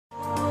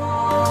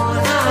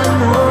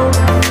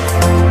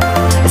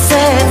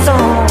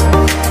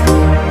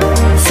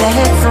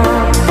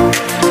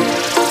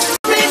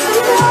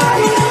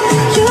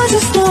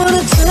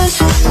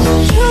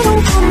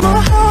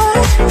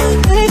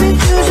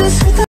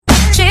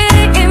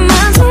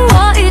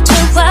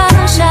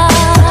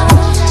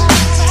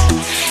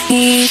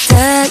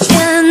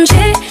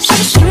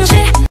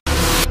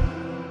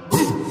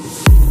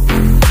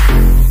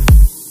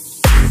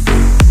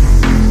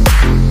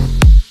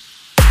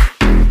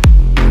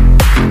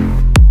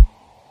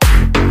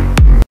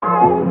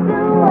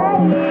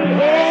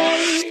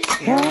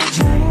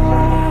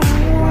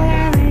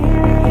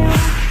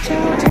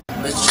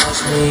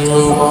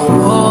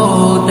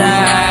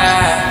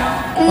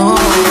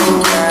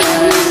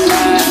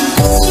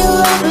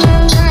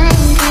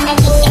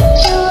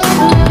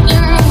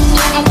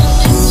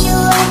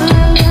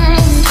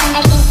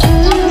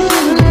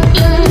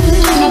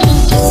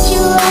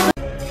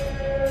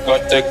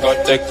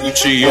that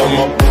Gucci on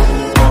my,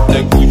 pop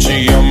that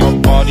Gucci on my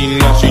body.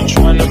 Now she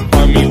tryna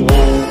buy me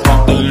wool,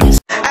 pop the loose.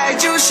 爱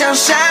就像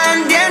闪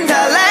电，它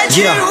来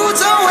去无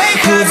踪，为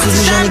何如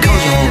此闪电？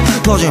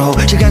靠近后，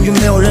这感觉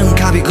没有人能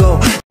copy 够。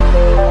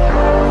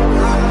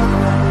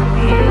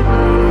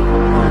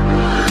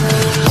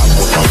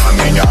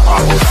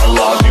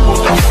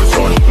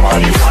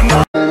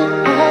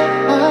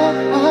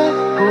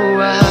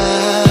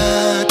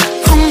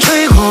 风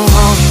吹过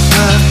我的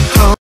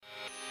头。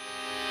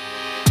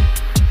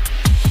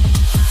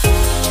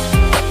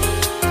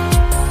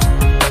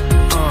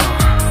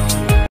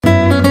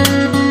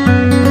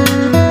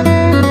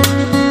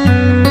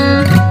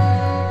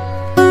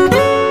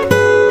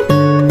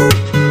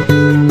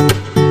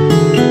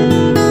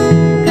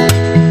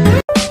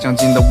将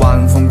近的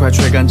晚风快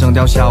吹干整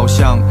条小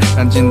巷，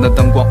燃尽的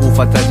灯光无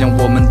法再将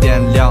我们点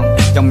亮。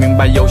要明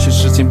白，有些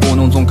事情不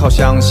能总靠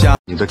想象。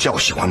你的觉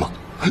喜欢吗？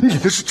你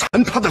的是馋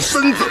他的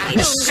身子，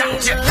你想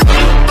见？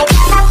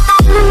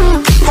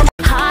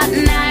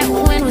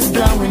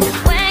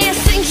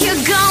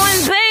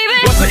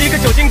我是一个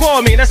酒精过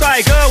敏的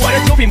帅哥，我的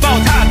酒品爆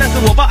炸，但是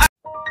我不爱。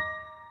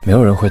没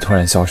有人会突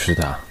然消失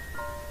的，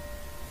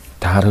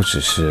大家都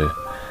只是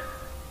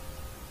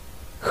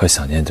和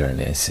想念的人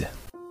联系。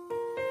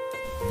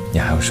你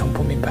还有什么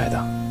不明白的？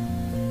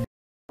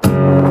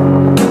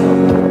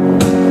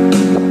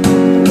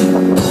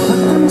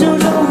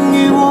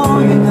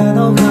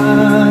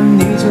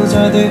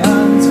 在对岸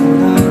走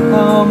得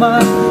好慢，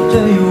任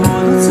由我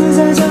独自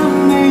在将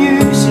美与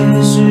现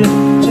实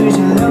之间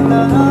两难。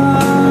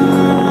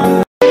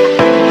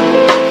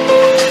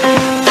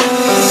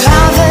咖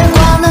啡馆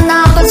的那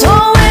个座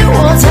位，我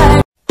在。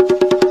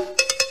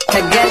他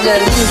跟着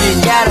邻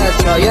居家的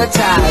跳跃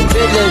茶，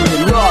追着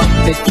日落，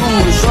被父母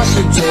说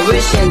是最危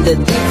险的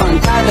地方，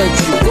他都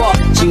去过。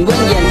请问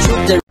演出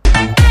的。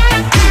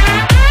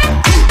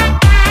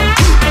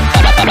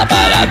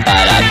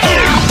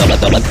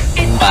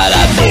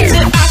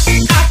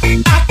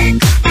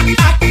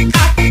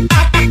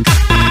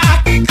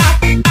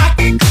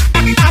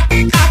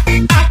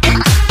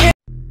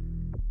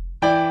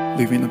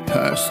 Living the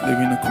past,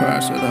 living the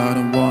crash that I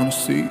don't wanna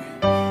see.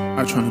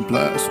 I tryna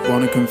blast,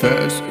 wanna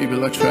confess, it be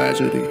like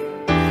tragedy.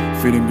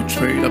 Feeling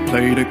betrayed, I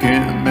play it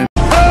again. Man.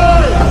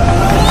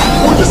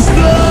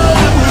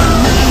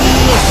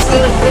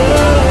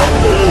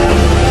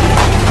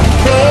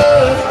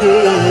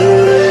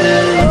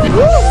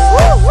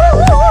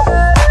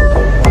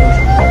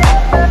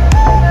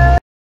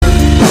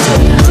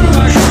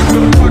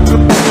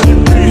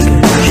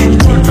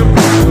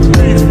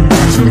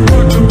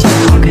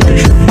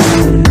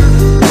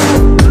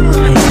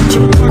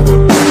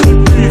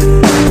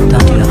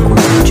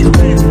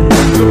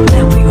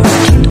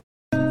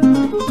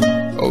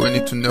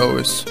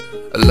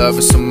 I love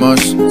it so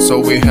much, so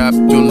we have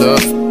to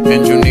love.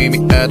 And you need me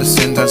at the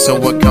same time, so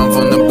I come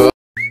from above.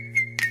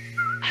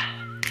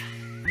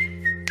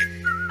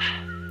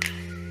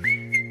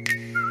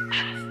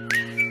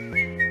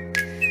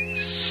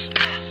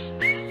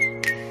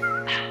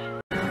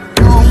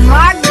 Oh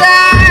my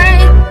God,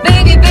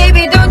 baby,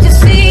 baby, don't you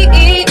see?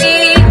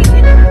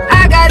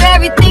 I got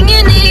everything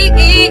you need.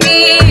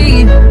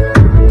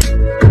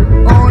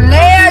 Only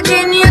a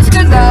genius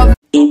could love.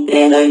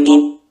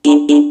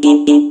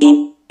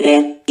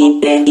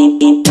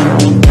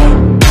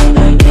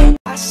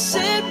 I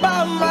sit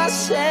by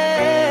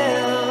myself,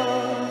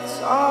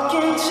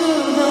 talking to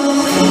the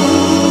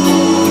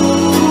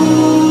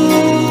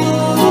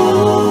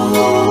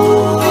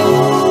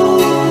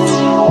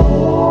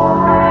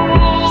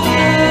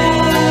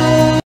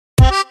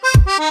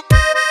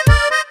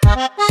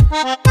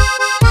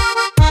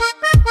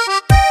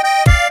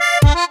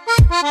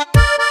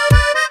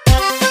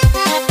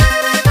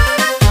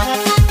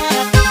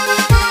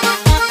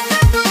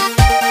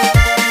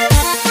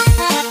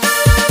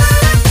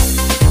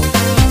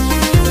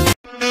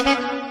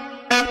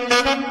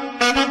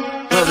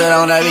that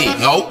on that beat.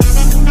 Nope.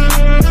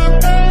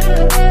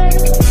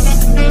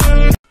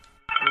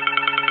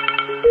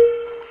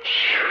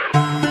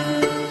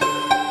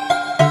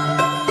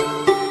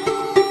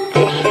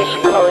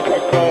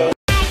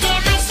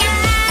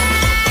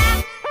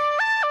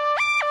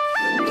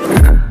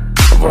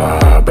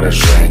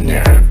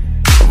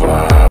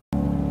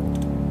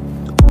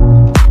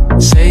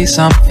 Say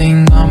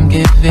something, I'm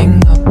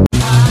giving up.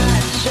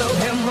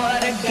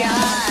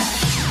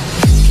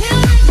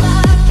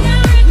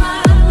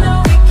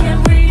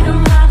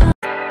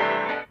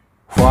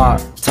 花儿、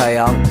太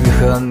阳、雨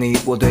和你，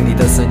我对你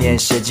的思念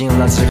写进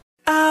了词。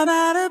I'm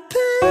out of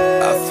peace.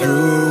 I threw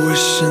a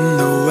wish in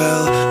the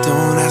well.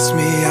 Don't ask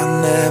me,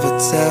 I'll never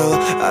tell.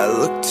 I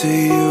looked to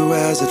you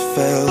as it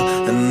fell,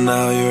 and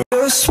now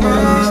you're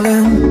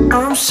smiling.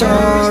 I'm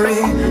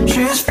sorry,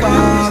 she's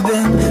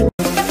vibing.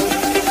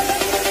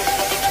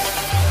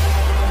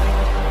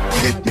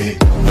 Hit me.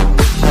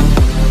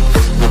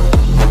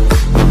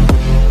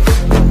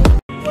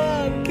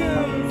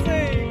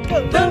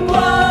 灯光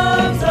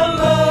灿烂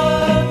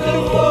的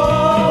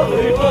火辉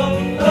煌，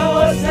让我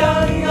想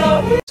要。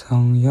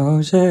总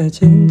有些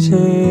惊奇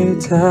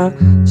的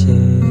记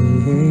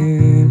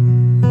忆。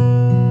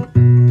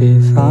比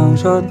方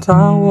说，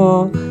当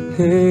我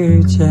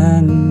遇见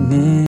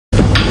你。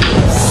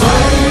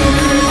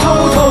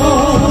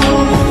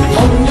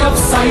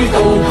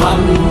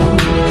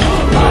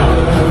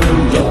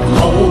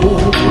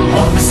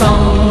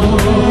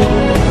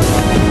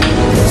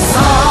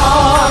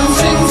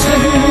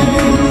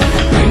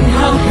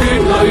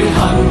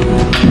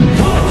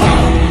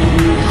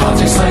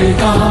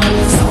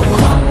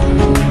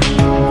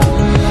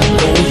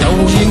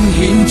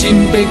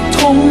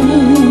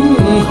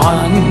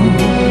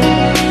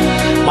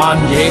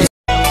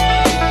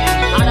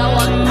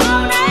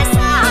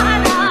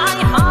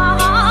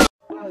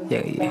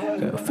 Yeah,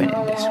 girlfriend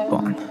in this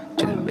one.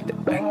 Chillin' with the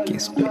back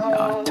is straight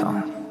out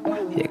town.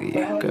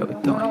 Yeah, girl,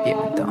 don't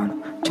even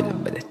down.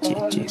 Chillin' with the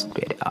GG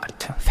straight out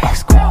town.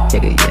 Facts go.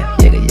 Yeah.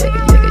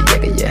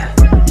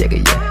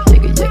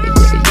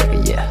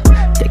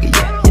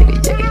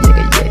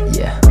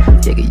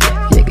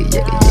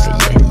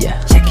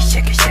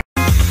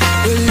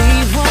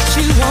 Believe what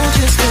you want,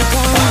 just go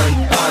on.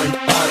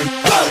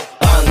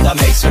 That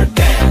makes her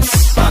dance.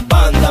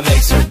 That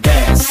makes her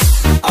dance.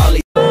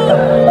 Ollie. 3,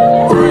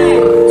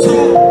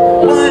 2,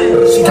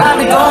 1. She got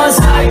me going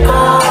psycho.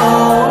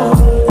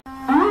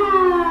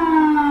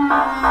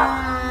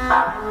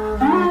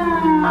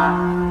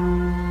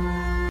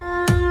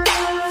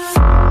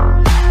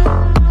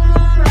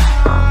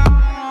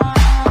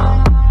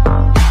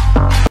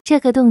 这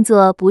个动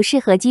作不适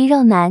合肌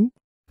肉男。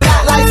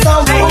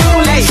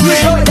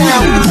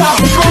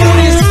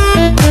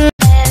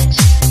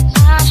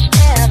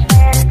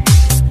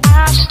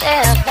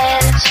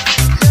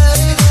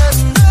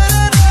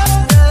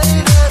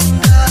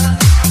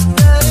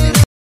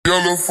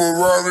 Yellow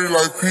Ferrari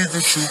like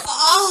Pikachu.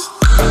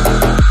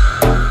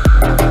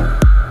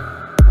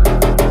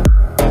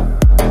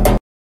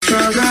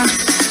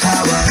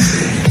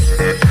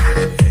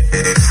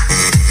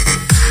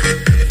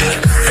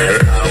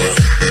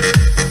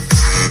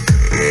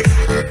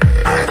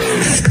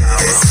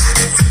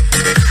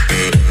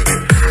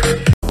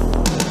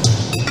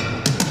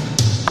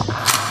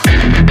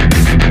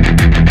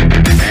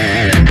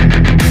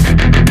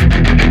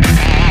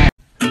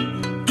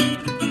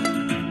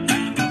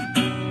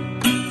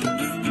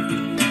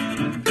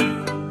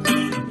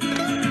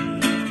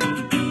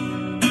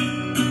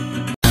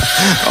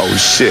 Oh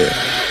shit,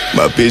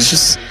 my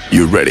bitches,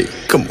 you ready?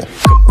 Come on.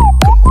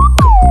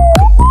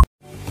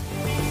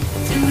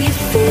 Do you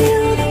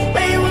feel the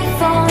way we're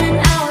falling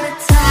out of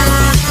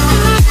time?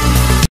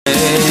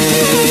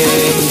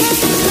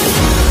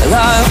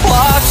 Like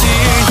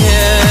watching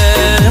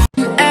him.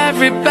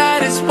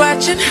 Everybody's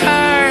watching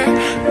her,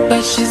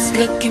 but she's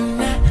looking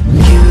at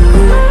you.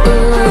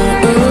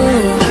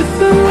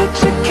 What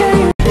you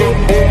can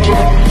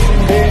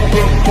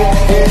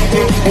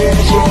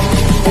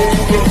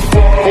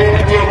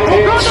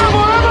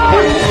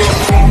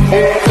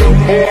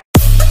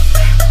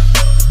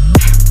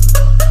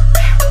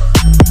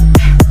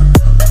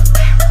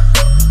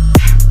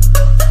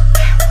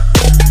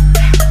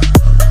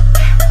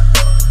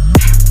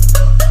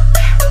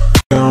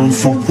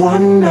For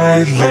one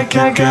night, like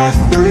I got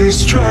 3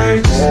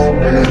 strikes.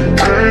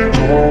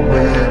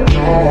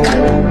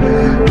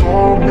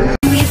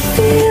 Do you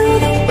feel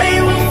the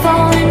way we're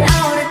falling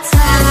out of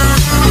time?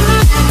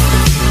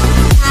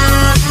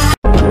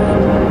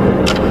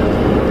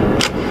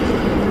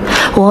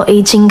 我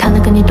已经看了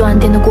跟你断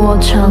电的过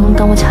程，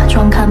但我假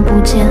装看不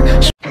见。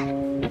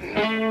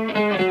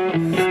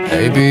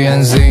A B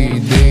N Z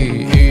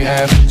D E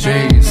F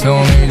G，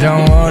 送你张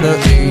我的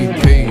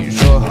EP，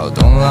 说好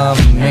Don't love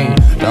me，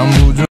 挡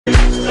不住。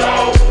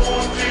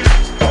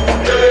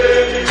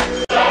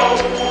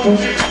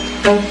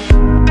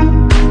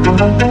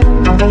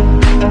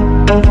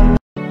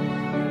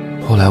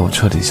后来我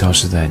彻底消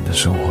失在你的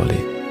生活里，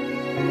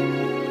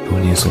如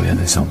你所愿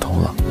的想通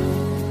了，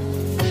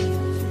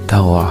但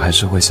偶尔还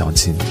是会想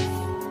起你。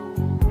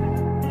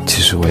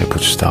其实我也不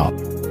知道，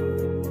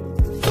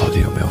到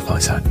底有没有放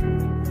下你。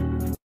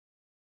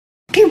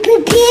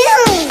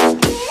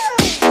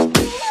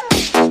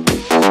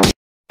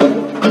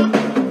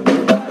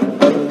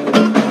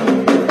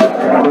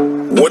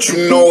 What you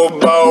know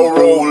about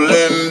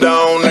rolling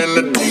down in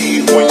the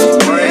deep when you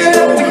bring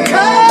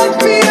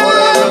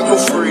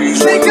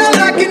think I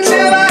like it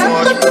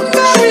never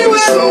marry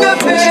with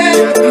nothing.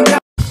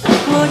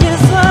 我也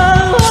算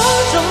我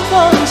种风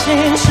情，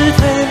是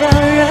对两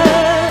人，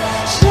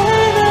谁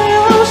能有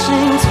心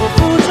错付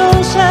终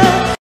身？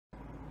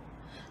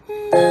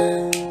난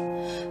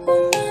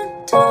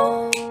오늘도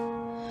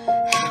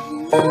아무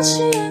렇지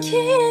않게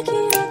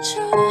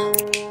얘기하죠.